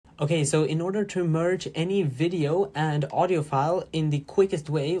Okay, so in order to merge any video and audio file in the quickest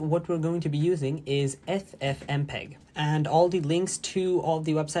way, what we're going to be using is FFmpeg. And all the links to all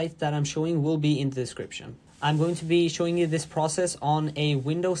the websites that I'm showing will be in the description. I'm going to be showing you this process on a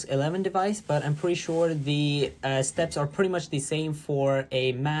Windows 11 device, but I'm pretty sure the steps are pretty much the same for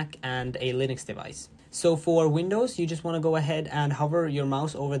a Mac and a Linux device. So for Windows, you just want to go ahead and hover your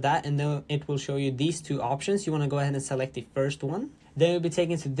mouse over that, and then it will show you these two options. You want to go ahead and select the first one. Then you'll be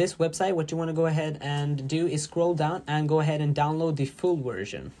taken to this website. What you want to go ahead and do is scroll down and go ahead and download the full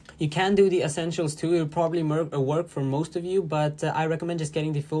version. You can do the essentials too. It will probably work for most of you, but I recommend just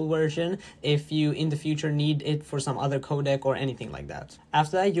getting the full version if you in the future need it for some other codec or anything like that.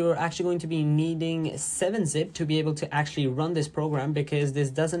 After that, you're actually going to be needing 7-zip to be able to actually run this program, because this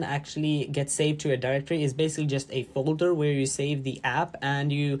doesn't actually get saved to a directory. It's basically just a folder where you save the app,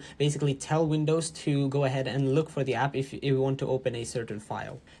 and you basically tell Windows to go ahead and look for the app if you want to open a certain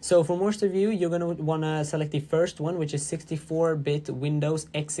file. So for most of you, you're going to want to select the first one, which is 64-bit Windows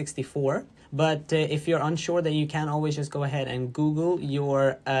x64. But if you're unsure, then you can always just go ahead and Google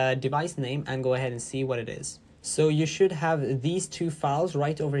your device name and go ahead and see what it is. So you should have these two files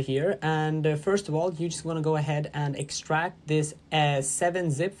right over here, and first of all, you just want to go ahead and extract this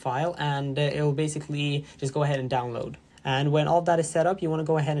 7-zip file, and it'll basically just go ahead and download. And when all that is set up, you want to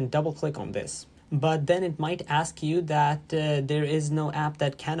go ahead and double click on this. But then it might ask you that there is no app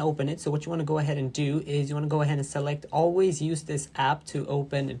that can open it. So what you want to go ahead and do is you want to go ahead and select always use this app to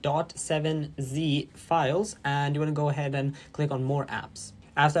open .7z files, and you want to go ahead and click on more apps.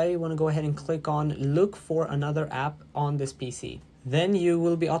 After that, you want to go ahead and click on look for another app on this PC. Then you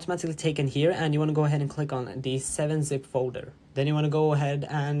will be automatically taken here, and you want to go ahead and click on the 7-zip folder. Then you want to go ahead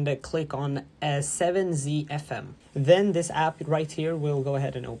and click on 7zfm. Then this app right here will go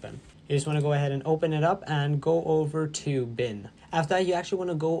ahead and open. You just want to go ahead and open it up and go over to bin. After that, you actually want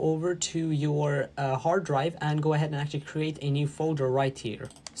to go over to your hard drive and go ahead and actually create a new folder right here.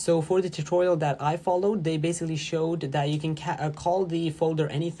 So for the tutorial that I followed, they basically showed that you can call the folder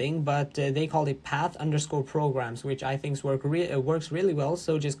anything, but they call it path_programs, which I think works really well.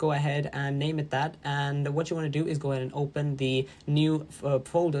 So just go ahead and name it that. And what you want to do is go ahead and open the new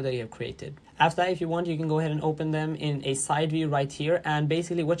folder that you have created. After that, if you want, you can go ahead and open them in a side view right here. And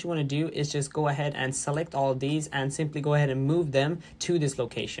basically what you want to do is just go ahead and select all of these and simply go ahead and move them to this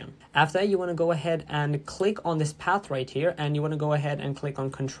location. After that, you want to go ahead and click on this path right here, and you want to go ahead and click on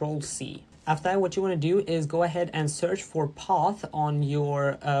Control-C. After that, what you want to do is go ahead and search for path on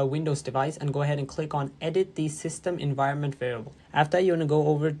your Windows device and go ahead and click on Edit the System Environment Variable. After that, you want to go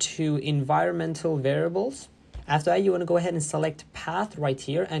over to Environmental Variables. After that, you want to go ahead and select path right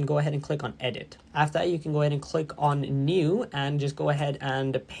here and go ahead and click on edit. After that, you can go ahead and click on new and just go ahead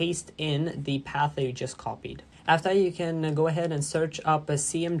and paste in the path that you just copied. After that, you can go ahead and search up a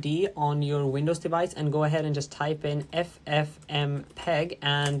CMD on your Windows device and go ahead and just type in FFmpeg,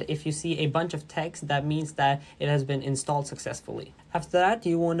 and if you see a bunch of text, that means that it has been installed successfully. After that,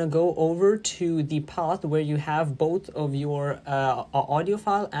 you want to go over to the path where you have both of your audio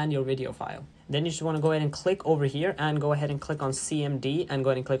file and your video file. Then you just want to go ahead and click over here and go ahead and click on CMD and go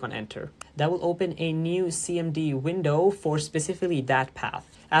ahead and click on enter. That will open a new CMD window for specifically that path.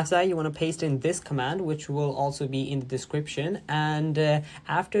 After that, you want to paste in this command, which will also be in the description. And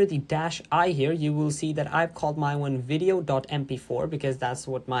after the -i here, you will see that I've called my one video.mp4 because that's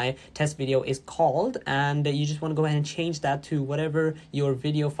what my test video is called. And you just want to go ahead and change that to whatever your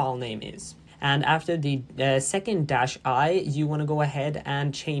video file name is. And after the second -i, you want to go ahead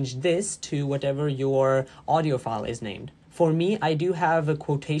and change this to whatever your audio file is named. For me, I do have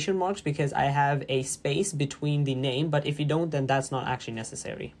quotation marks because I have a space between the name, but if you don't, then that's not actually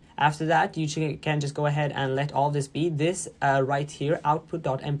necessary. After that, you can just go ahead and let all this be. This right here,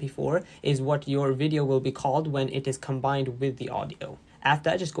 output.mp4, is what your video will be called when it is combined with the audio. After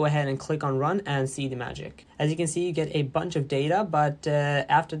that, just go ahead and click on run and see the magic. As you can see, you get a bunch of data, but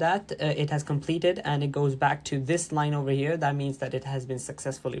after that, it has completed and it goes back to this line over here. That means that it has been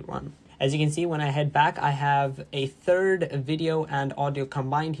successfully run. As you can see, when I head back, I have a third video and audio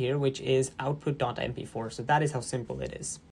combined here, which is output.mp4. So that is how simple it is.